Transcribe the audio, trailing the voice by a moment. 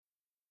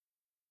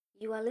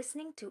You are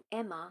listening to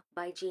Emma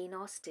by Jane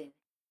Austen.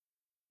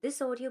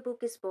 This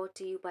audiobook is brought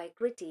to you by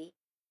Gritty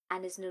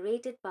and is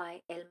narrated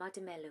by Elma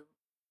de Mello.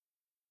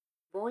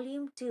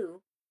 Volume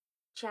 2,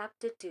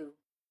 Chapter 2.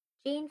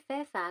 Jane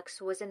Fairfax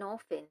was an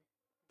orphan,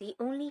 the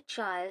only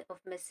child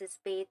of Mrs.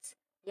 Bates's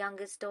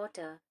youngest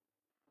daughter.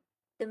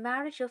 The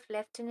marriage of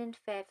Lieutenant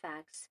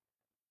Fairfax,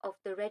 of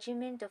the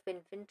Regiment of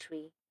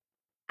Infantry,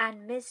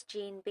 and Miss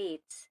Jane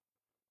Bates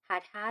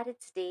had had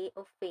its day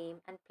of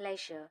fame and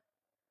pleasure,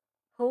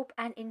 hope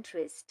and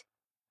interest,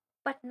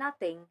 but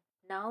nothing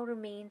now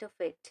remained of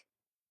it,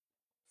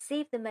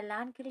 save the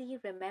melancholy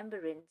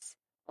remembrance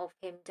of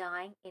him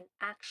dying in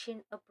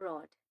action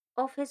abroad,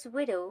 of his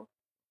widow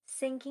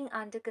sinking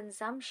under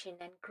consumption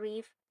and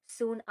grief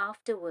soon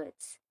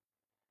afterwards.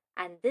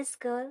 And this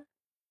girl,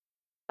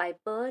 by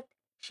birth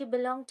she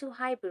belonged to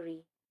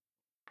Highbury,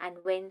 and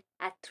when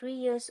at 3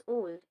 years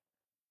old,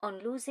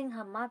 on losing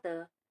her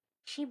mother,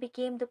 she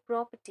became the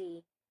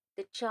property,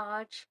 the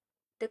charge,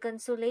 the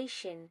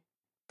consolation,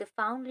 the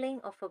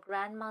foundling of her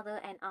grandmother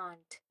and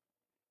aunt.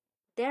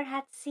 There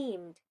had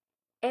seemed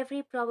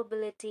every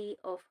probability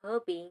of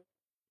her being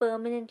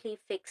permanently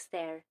fixed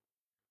there,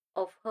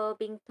 of her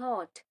being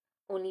taught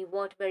only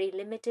what very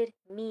limited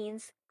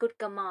means could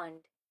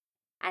command,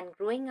 and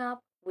growing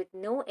up with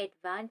no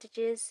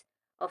advantages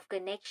of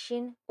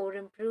connection or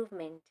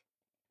improvement,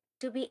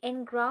 to be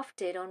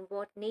engrafted on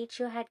what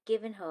nature had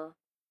given her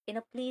in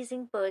a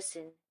pleasing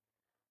person,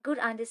 good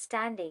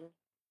understanding,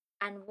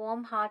 and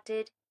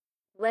warm-hearted,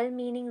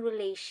 well-meaning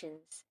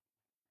relations.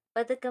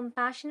 But the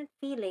compassionate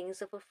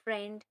feelings of a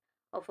friend,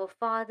 of her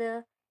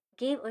father,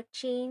 gave a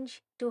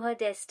change to her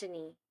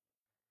destiny.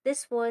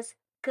 This was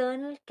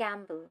Colonel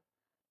Campbell,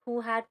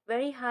 who had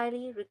very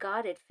highly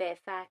regarded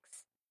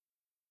Fairfax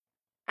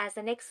as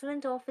an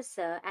excellent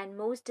officer and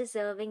most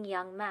deserving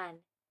young man,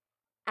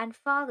 and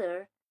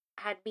father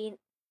had been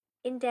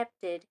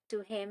indebted to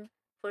him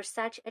for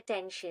such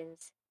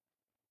attentions,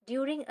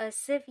 during a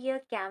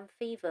severe camp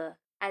fever,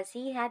 as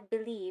he had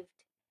believed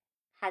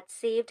had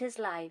saved his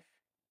life.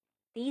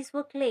 These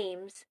were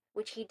claims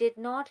which he did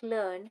not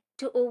learn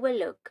to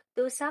overlook,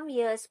 though some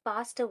years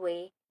passed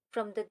away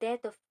from the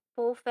death of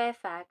poor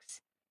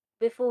Fairfax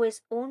before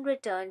his own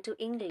return to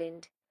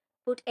England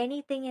put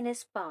anything in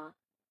his power.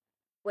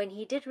 When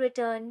he did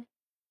return,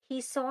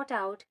 he sought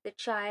out the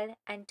child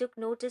and took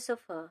notice of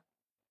her.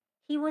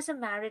 He was a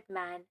married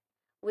man,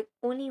 with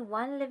only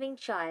one living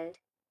child,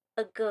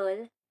 a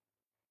girl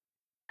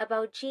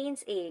about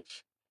Jane's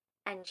age,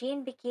 and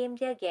Jane became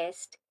their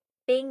guest,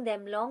 paying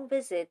them long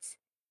visits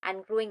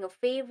and growing a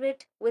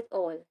favorite with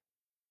all.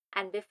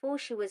 And before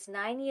she was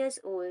 9 years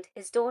old,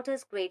 his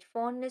daughter's great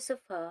fondness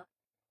of her,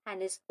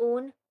 and his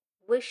own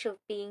wish of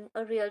being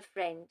a real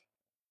friend,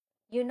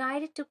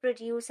 united to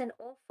produce an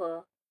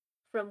offer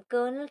from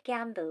Colonel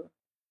Campbell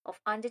of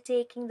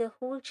undertaking the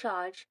whole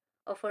charge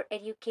of her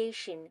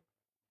education.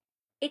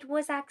 It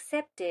was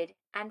accepted,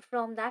 and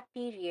from that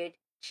period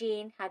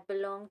Jane had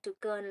belonged to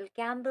Colonel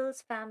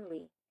Campbell's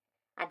family,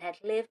 and had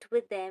lived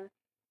with them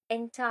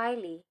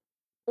entirely,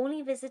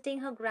 only visiting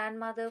her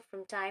grandmother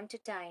from time to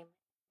time.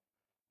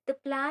 The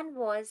plan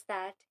was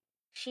that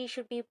she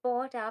should be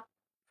brought up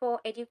for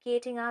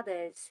educating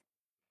others.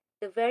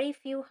 The very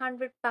few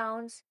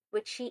 £100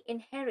 which she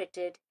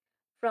inherited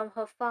from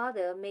her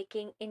father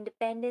making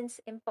independence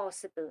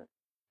impossible.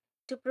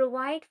 To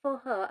provide for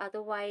her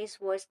otherwise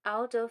was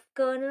out of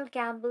Colonel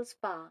Campbell's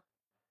power,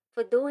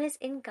 for though his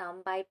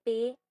income by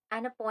pay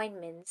and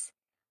appointments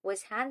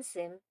was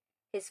handsome,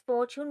 his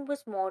fortune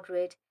was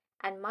moderate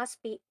and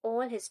must be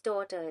all his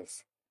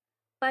daughter's.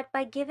 But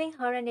by giving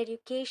her an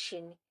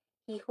education,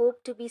 he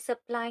hoped to be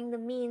supplying the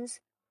means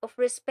of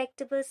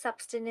respectable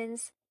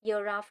subsistence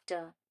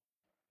hereafter.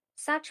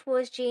 Such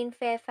was Jane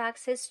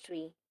Fairfax's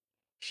history.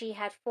 She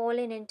had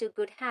fallen into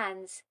good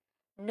hands,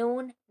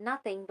 known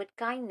nothing but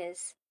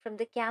kindness from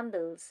the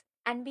Campbells,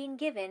 and been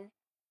given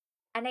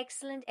an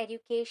excellent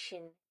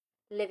education,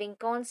 living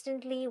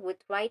constantly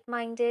with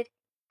right-minded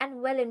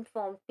and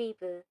well-informed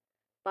people,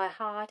 by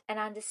heart and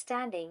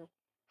understanding,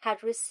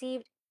 had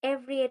received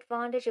every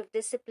advantage of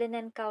discipline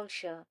and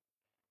culture,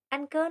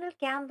 and Colonel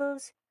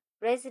Campbell's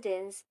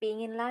residence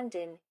being in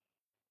London,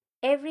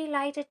 every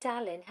lighter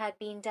talent had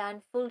been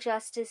done full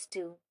justice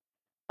to,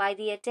 by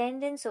the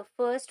attendance of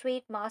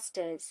first-rate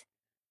masters.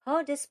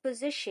 Her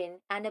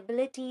disposition and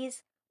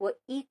abilities were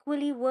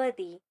equally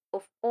worthy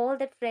of all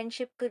that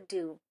friendship could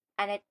do,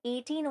 and at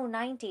 18 or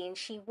 19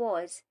 she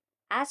was,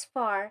 as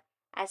far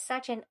as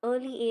such an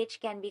early age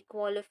can be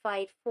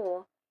qualified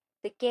for,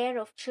 the care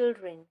of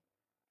children,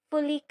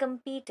 fully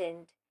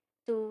competent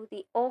to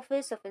the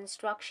office of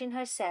instruction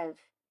herself.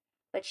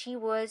 But she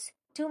was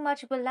too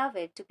much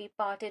beloved to be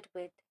parted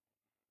with.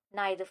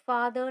 Neither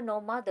father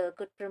nor mother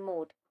could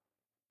promote,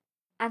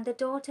 and the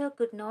daughter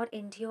could not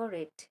endure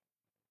it.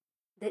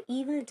 The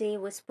evil day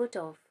was put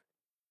off.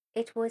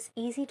 It was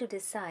easy to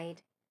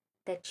decide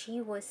that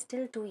she was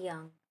still too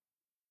young,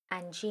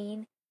 and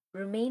Jane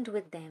remained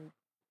with them,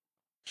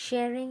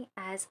 sharing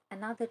as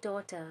another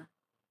daughter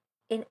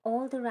in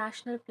all the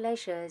rational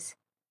pleasures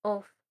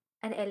of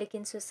an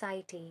elegant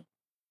society.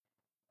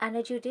 and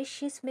a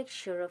judicious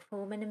mixture of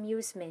home and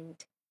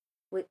amusement,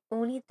 with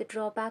only the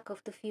drawback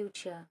of the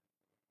future,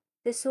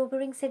 the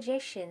sobering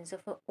suggestions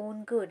of her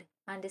own good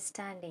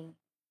understanding,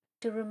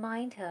 to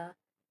remind her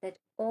that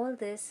all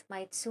this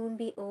might soon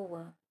be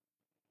over.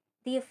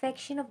 The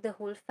affection of the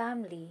whole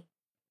family,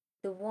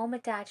 the warm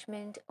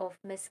attachment of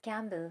Miss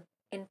Campbell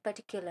in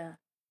particular,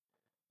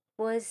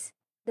 was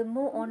the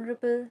more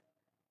honourable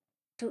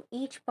to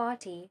each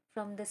party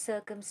from the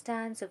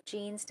circumstance of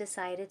Jane's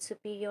decided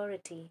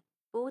superiority,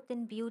 both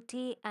in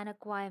beauty and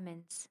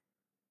acquirements,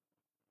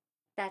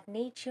 that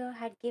nature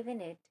had given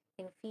it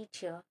in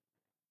feature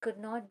could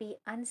not be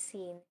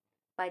unseen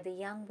by the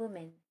young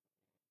woman,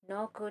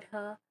 nor could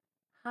her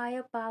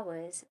higher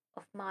powers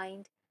of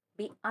mind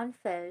be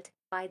unfelt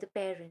by the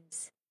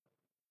parents.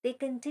 They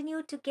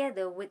continued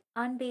together with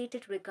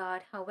unabated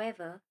regard,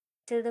 however,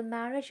 till the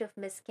marriage of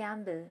Miss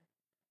Campbell,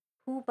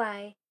 who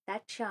by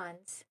that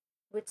chance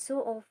which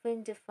so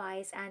often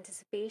defies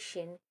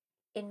anticipation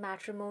in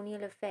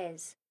matrimonial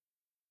affairs,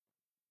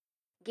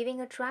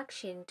 giving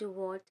attraction to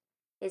what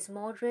is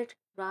moderate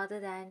rather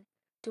than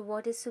to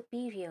what is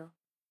superior,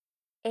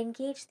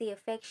 engaged the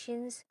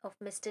affections of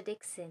Mr.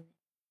 Dixon,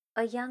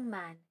 a young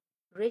man,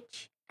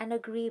 rich and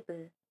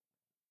agreeable,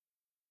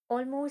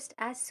 almost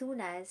as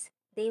soon as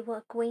they were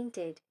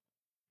acquainted,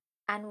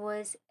 and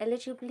was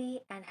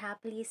eligibly and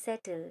happily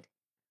settled,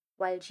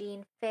 while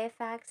Jane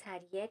Fairfax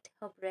had yet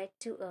her bread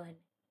to earn.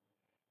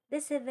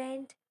 This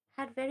event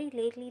had very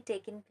lately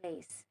taken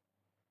place,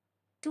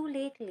 too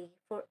lately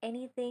for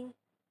anything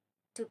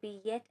to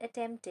be yet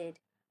attempted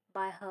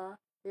by her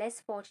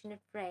less fortunate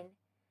friend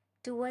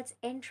towards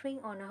entering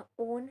on her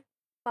own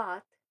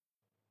path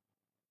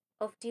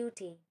of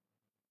duty,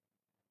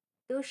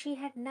 though she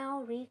had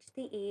now reached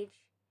the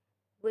age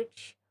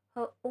which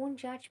her own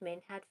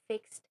judgment had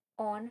fixed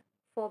on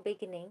for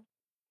beginning.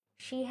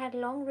 She had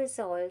long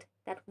resolved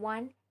that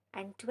 1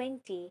 and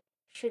 20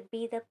 should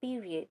be the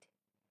period.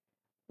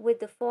 With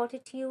the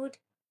fortitude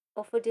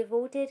of a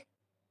devoted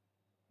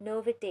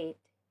novitiate,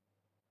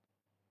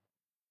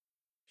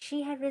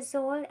 she had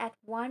resolved at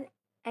 1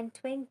 and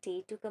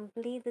 20 to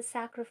complete the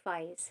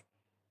sacrifice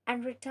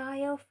and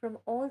retire from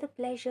all the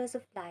pleasures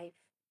of life,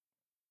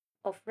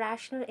 of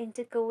rational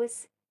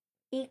intercourse,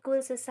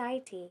 equal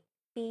society,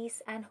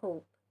 peace, and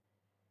hope,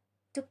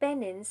 to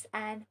penance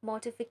and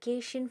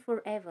mortification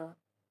forever.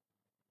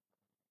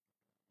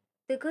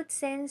 The good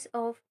sense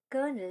of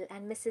Colonel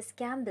and Mrs.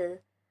 Campbell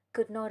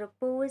could not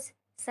oppose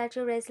such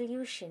a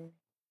resolution,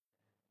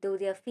 though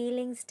their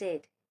feelings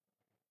did.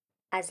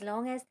 As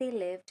long as they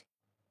lived,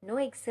 no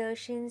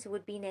exertions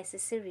would be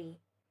necessary.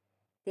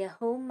 Their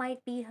home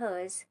might be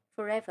hers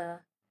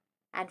forever,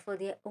 and for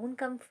their own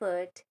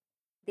comfort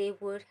they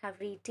would have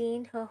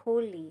retained her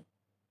wholly.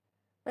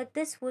 But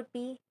this would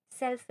be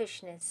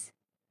selfishness.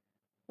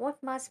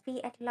 What must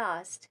be at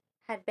last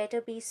had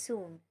better be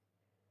soon.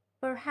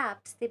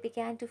 Perhaps they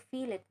began to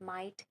feel it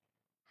might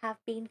have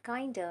been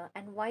kinder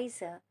and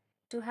wiser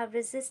to have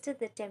resisted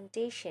the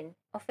temptation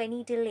of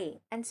any delay,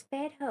 and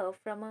spared her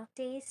from a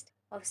taste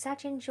of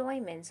such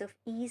enjoyments of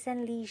ease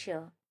and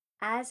leisure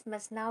as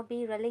must now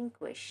be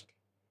relinquished.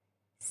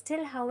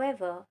 Still,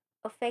 however,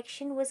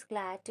 affection was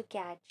glad to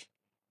catch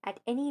at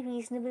any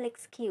reasonable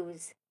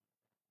excuse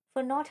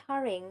for not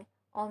hurrying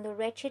on the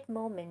wretched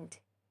moment.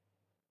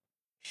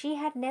 She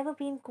had never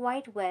been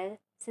quite well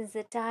since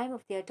the time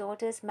of their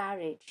daughter's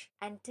marriage,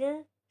 and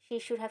till she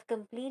should have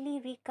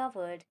completely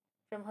recovered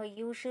from her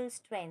usual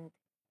strength,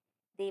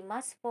 they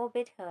must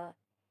forbid her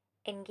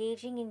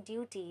engaging in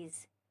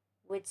duties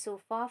which, so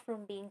far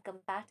from being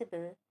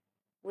compatible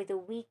with a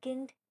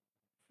weakened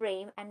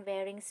frame and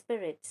wearing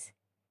spirits,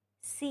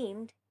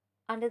 seemed,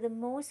 under the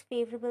most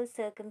favourable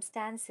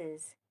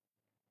circumstances,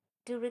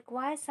 to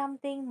require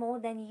something more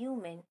than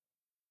human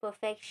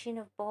perfection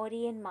of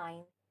body and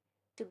mind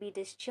to be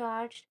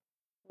discharged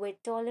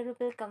with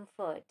tolerable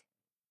comfort.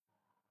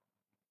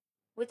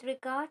 With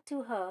regard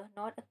to her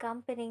not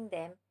accompanying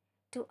them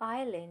to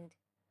Ireland,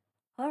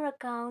 her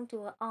account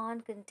to her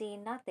aunt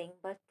contained nothing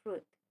but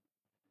truth,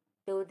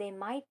 though there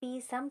might be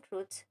some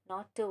truths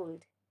not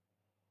told.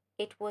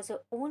 It was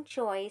her own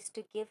choice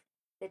to give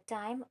the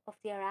time of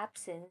their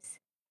absence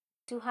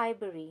to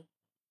Highbury,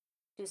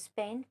 to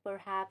spend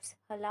perhaps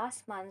her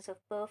last months of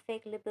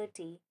perfect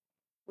liberty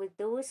with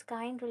those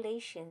kind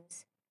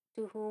relations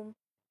to whom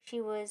she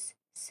was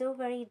so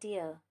very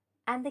dear.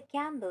 And the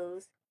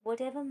Campbells,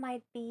 whatever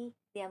might be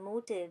their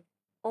motive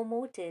or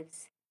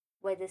motives,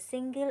 whether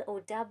single or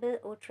double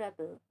or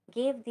treble,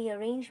 gave the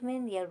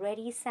arrangement their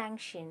ready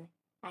sanction,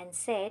 and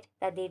said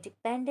that they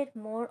depended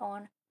more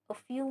on a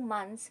few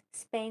months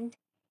spent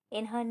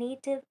in her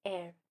native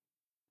air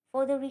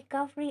for the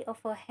recovery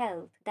of her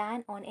health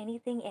than on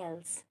anything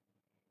else.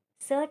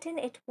 Certain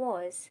it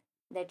was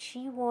that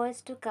she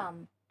was to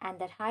come, and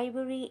that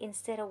Highbury,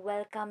 instead of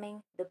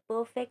welcoming the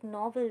perfect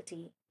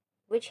novelty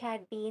which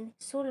had been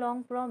so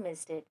long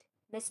promised it,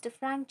 Mr.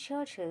 Frank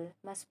Churchill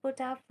must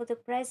put up for the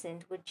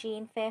present with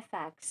Jane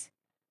Fairfax,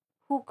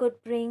 who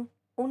could bring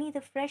only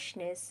the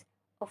freshness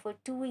of a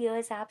 2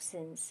 years'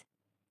 absence.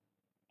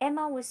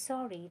 Emma was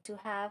sorry to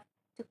have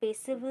to pay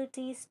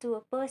civilities to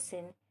a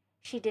person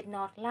she did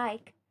not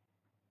like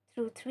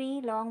through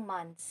 3 long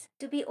months,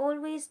 to be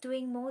always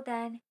doing more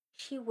than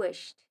she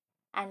wished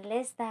and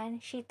less than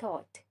she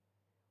thought.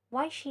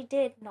 Why she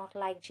did not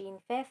like Jane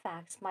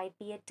Fairfax might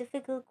be a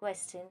difficult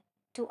question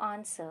to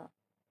answer.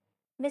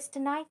 Mr.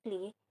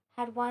 Knightley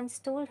had once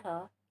told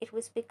her it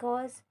was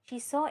because she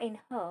saw in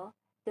her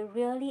the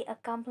really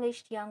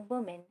accomplished young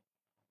woman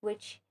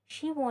which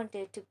she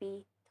wanted to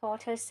be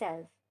thought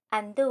herself.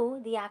 And though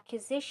the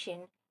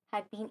accusation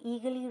had been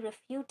eagerly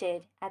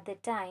refuted at the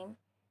time,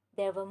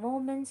 there were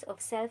moments of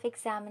self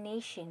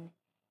examination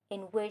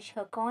in which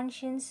her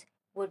conscience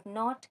would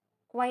not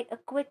quite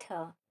acquit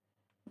her,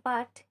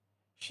 but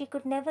she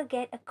could never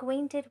get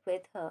acquainted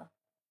with her.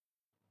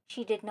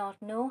 She did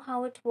not know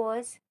how it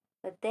was,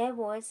 but there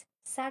was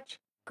such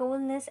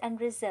coldness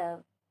and reserve,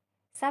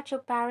 such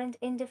apparent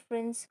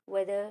indifference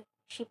whether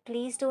she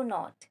pleased or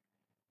not.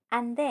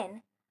 And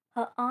then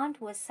her aunt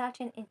was such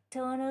an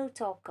eternal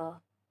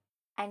talker,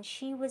 and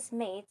she was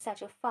made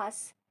such a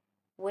fuss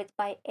with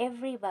by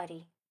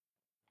everybody.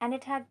 And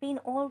it had been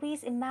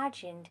always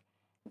imagined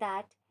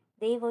that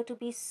they were to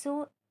be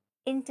so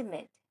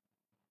intimate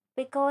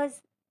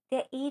because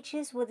their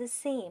ages were the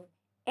same.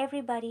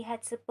 Everybody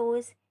had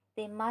supposed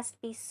they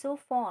must be so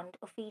fond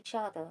of each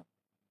other.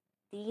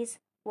 These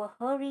were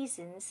her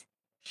reasons.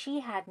 She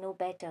had no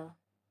better.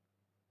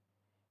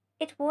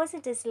 It was a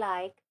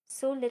dislike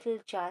so little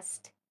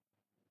just.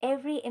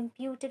 Every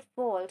imputed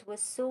fault was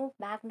so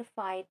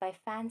magnified by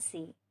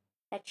fancy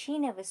that she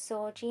never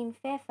saw Jane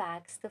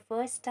Fairfax the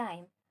first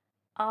time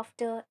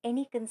after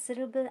any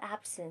considerable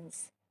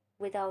absence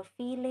without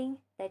feeling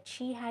that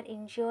she had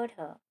injured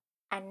her.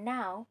 And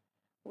now,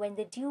 when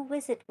the due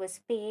visit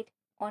was paid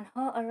on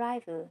her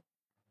arrival,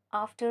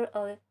 after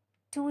a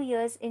 2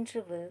 years'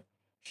 interval,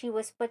 she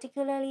was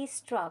particularly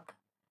struck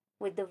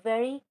with the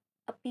very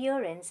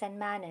appearance and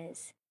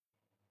manners,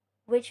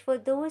 which for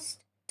those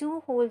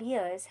 2 whole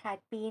years had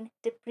been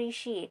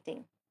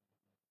depreciating.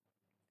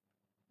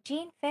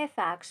 Jane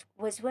Fairfax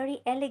was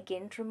very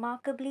elegant,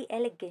 remarkably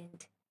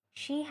elegant.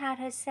 She had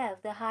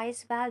herself the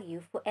highest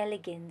value for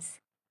elegance.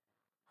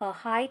 Her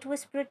height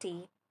was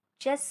pretty,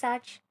 just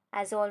such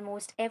as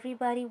almost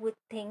everybody would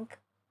think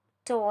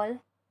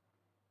tall,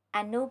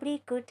 and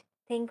nobody could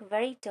think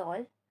very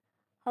tall.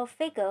 Her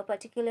figure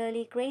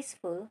particularly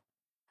graceful,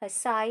 her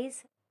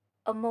size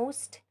a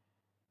most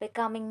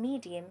becoming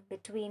medium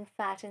between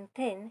fat and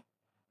thin,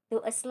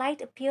 though a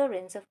slight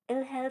appearance of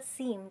ill health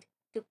seemed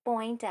to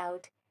point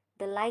out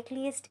the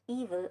likeliest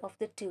evil of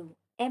the two.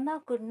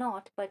 Emma could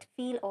not but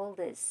feel all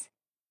this.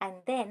 And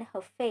then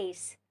her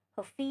face,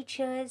 her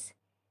features,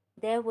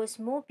 there was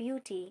more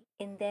beauty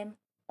in them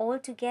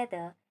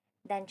altogether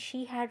than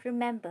she had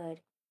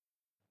remembered.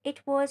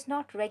 It was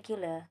not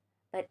regular,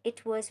 but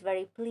it was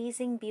very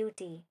pleasing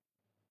beauty.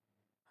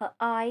 Her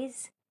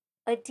eyes,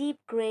 a deep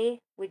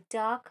grey with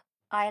dark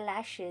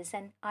eyelashes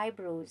and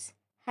eyebrows,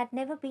 had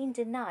never been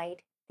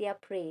denied their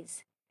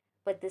praise,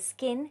 but the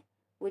skin,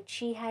 which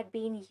she had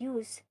been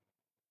used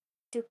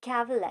to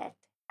cavil at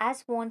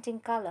as wanting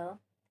colour,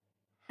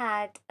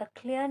 had a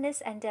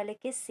clearness and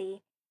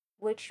delicacy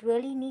which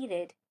really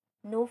needed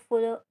no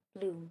fuller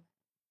bloom.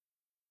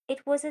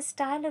 It was a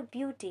style of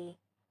beauty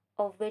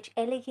of which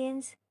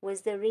elegance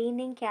was the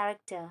reigning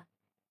character,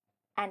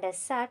 and as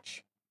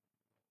such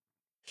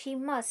she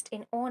must,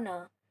 in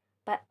honour,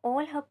 by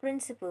all her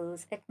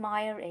principles,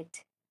 admire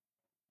it.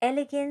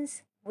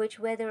 Elegance, which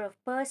whether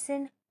of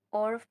person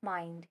or of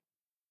mind,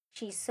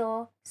 she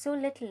saw so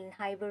little in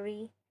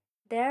Highbury,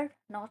 there,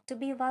 not to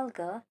be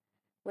vulgar,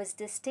 was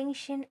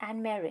distinction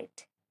and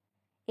merit.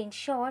 In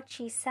short,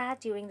 she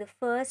sat during the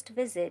first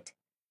visit,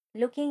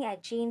 looking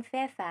at Jane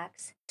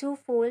Fairfax,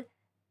 twofold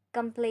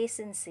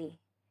complacency,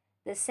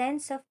 the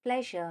sense of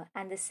pleasure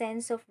and the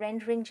sense of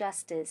rendering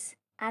justice,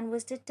 and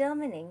was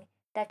determining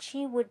that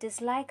she would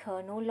dislike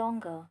her no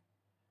longer.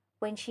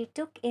 When she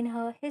took in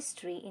her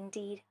history,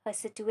 indeed, her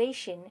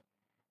situation,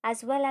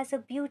 as well as her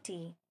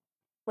beauty,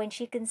 when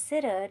she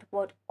considered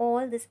what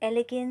all this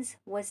elegance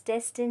was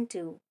destined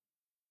to,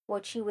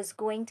 what she was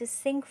going to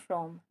sink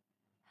from,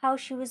 how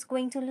she was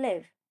going to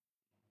live,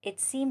 it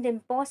seemed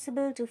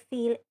impossible to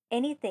feel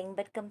anything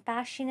but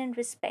compassion and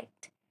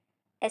respect,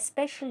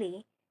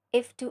 especially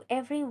if to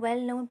every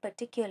well known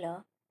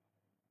particular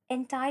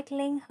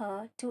entitling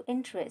her to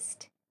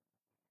interest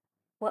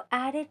were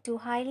added to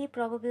highly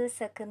probable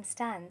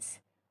circumstance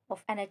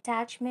of an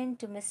attachment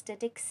to Mr.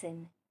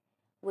 Dixon,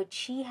 which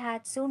she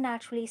had so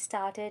naturally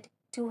started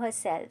to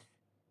herself.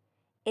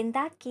 In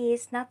that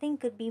case, nothing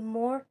could be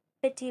more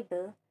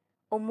pitiable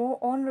or more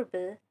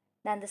honourable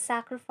than the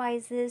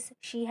sacrifices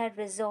she had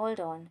resolved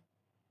on.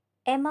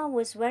 Emma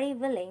was very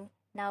willing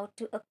now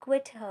to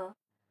acquit her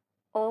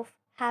of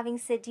having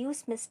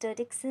seduced Mr.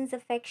 Dixon's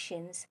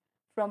affections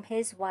from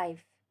his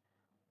wife,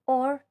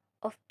 or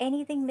of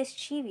anything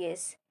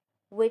mischievous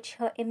which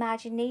her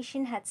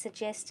imagination had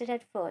suggested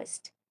at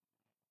first.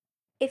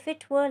 If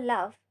it were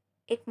love,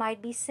 it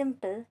might be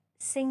simple,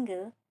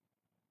 single,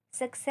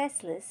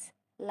 successless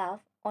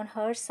love on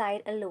her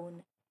side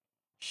alone.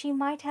 She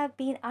might have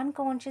been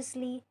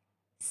unconsciously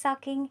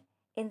sucking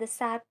in the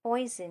sad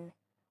poison,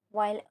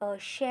 while a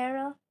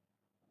sharer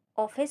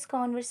of his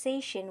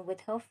conversation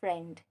with her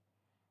friend,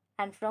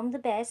 and from the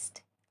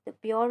best, the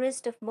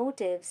purest of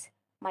motives,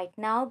 might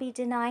now be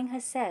denying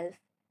herself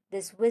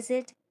this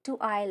visit to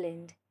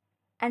Ireland,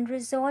 and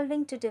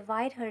resolving to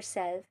divide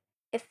herself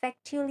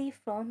effectually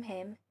from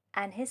him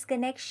and his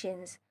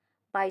connections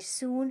by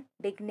soon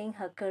beginning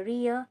her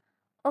career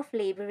of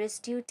laborious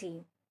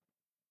duty.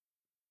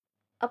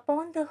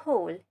 Upon the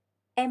whole,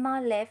 Emma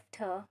left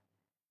her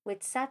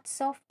with such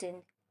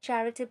softened,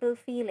 charitable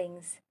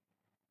feelings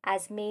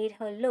as made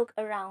her look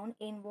around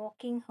in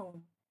walking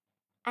home,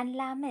 and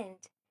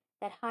lament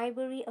that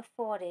Highbury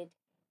afforded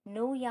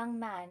no young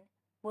man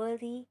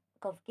worthy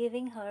of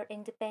giving her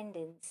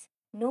independence,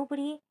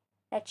 nobody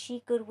that she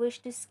could wish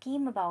to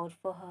scheme about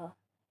for her.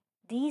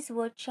 These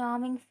were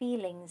charming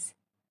feelings,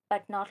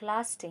 but not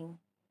lasting,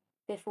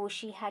 before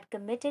she had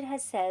committed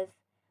herself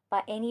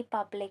by any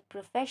public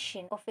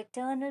profession of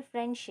eternal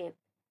friendship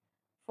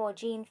for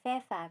Jane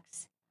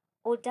Fairfax,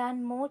 or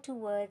done more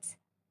towards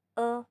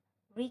a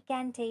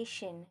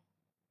recantation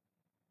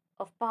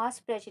of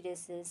past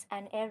prejudices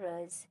and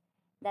errors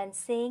than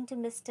saying to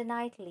Mr.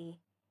 Knightley,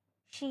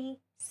 "She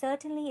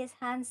certainly is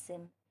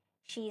handsome,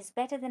 she is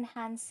better than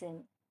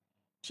handsome."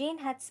 Jane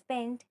had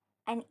spent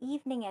an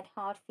evening at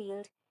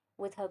Hartfield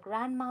with her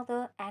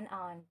grandmother and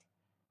aunt,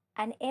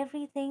 and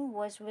everything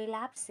was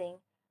relapsing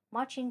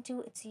much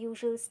into its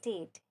usual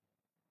state.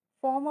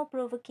 Former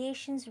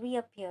provocations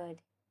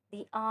reappeared.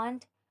 The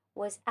aunt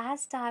was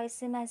as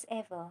tiresome as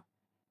ever,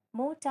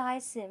 more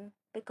tiresome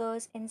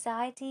because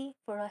anxiety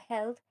for her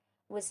health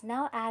was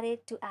now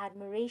added to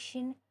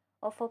admiration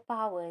of her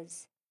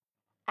powers,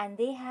 and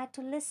they had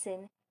to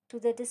listen to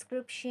the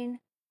description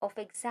of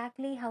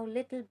exactly how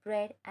little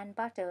bread and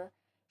butter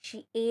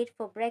she ate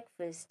for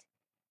breakfast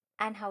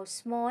and how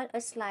small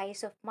a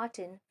slice of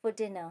mutton for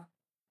dinner,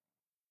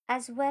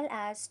 as well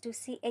as to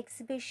see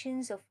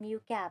exhibitions of new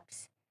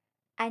caps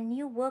and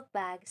new work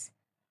bags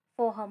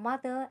for her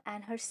mother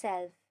and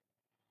herself.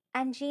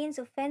 And Jane's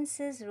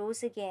offences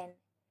rose again.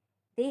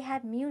 They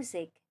had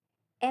music.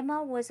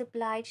 Emma was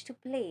obliged to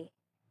play,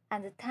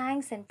 and the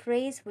thanks and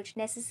praise which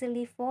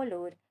necessarily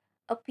followed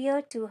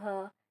appeared to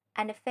her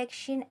an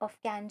affection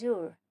of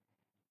candour,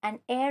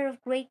 an air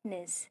of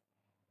greatness,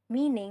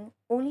 meaning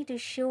only to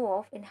show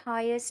off in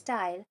higher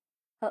style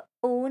her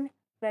own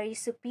very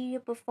superior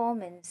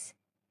performance.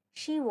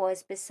 She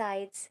was,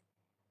 besides,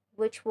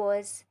 which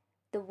was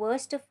the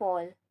worst of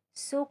all,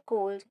 so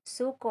cold,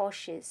 so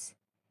cautious.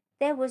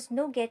 There was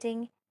no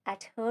getting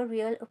at her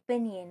real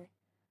opinion.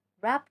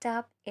 Wrapped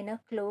up in a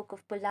cloak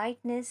of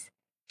politeness,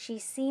 she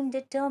seemed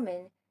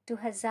determined to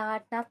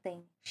hazard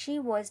nothing. She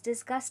was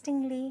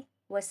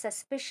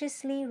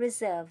suspiciously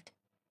reserved.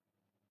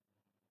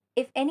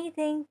 If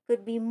anything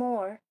could be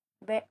more,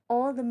 were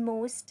all the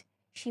most,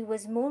 she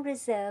was more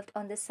reserved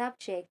on the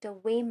subject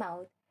of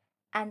Weymouth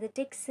and the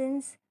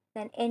Dixons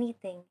than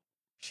anything.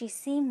 She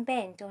seemed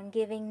bent on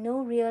giving no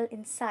real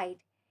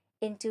insight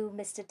into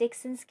Mr.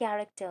 Dixon's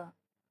character,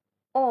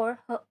 or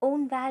her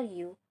own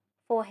value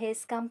for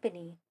his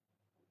company,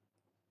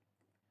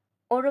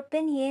 or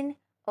opinion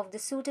of the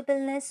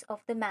suitableness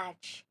of the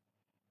match.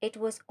 It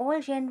was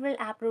all general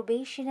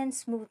approbation and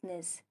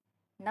smoothness,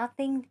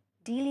 nothing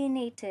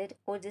delineated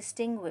or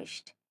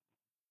distinguished.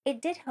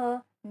 It did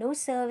her no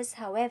service,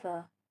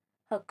 however.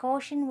 Her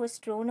caution was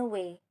thrown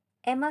away.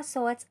 Emma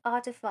saw its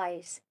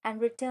artifice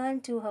and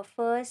returned to her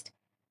first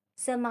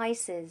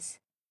surmises.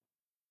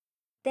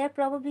 There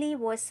probably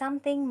was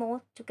something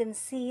more to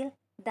conceal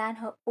than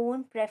her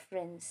own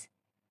preference.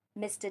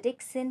 Mr.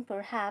 Dixon,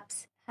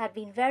 perhaps, had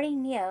been very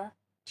near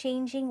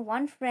changing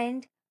one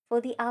friend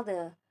for the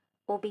other,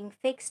 or being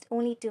fixed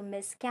only to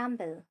Miss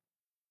Campbell,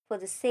 for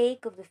the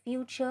sake of the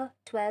future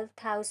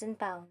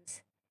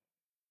 £12,000.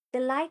 The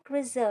like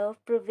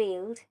reserve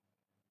prevailed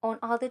on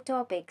other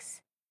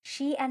topics.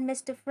 She and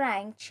Mr.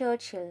 Frank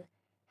Churchill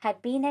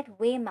had been at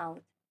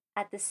Weymouth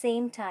at the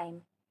same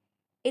time.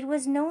 It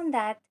was known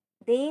that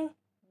they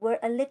were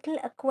a little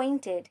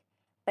acquainted,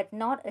 but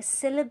not a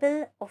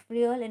syllable of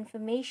real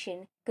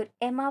information could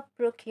Emma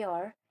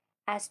procure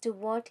as to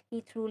what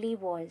he truly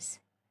was.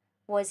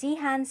 Was he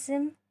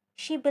handsome?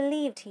 She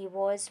believed he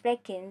was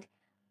reckoned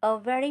a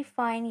very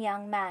fine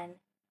young man.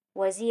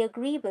 Was he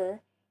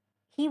agreeable?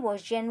 He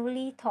was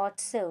generally thought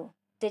so.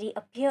 Did he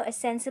appear a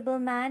sensible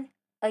man,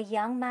 a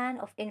young man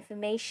of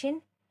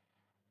information?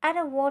 At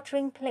a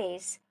watering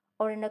place,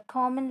 or in a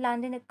common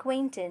London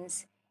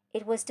acquaintance,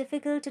 it was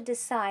difficult to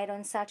decide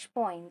on such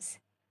points.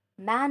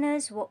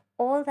 Manners were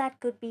all that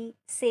could be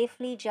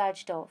safely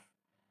judged of,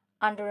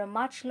 under a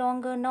much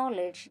longer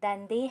knowledge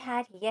than they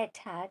had yet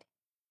had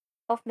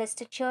of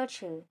Mr.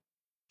 Churchill.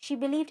 She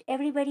believed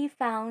everybody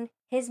found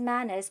his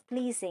manners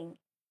pleasing.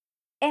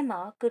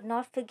 Emma could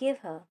not forgive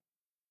her.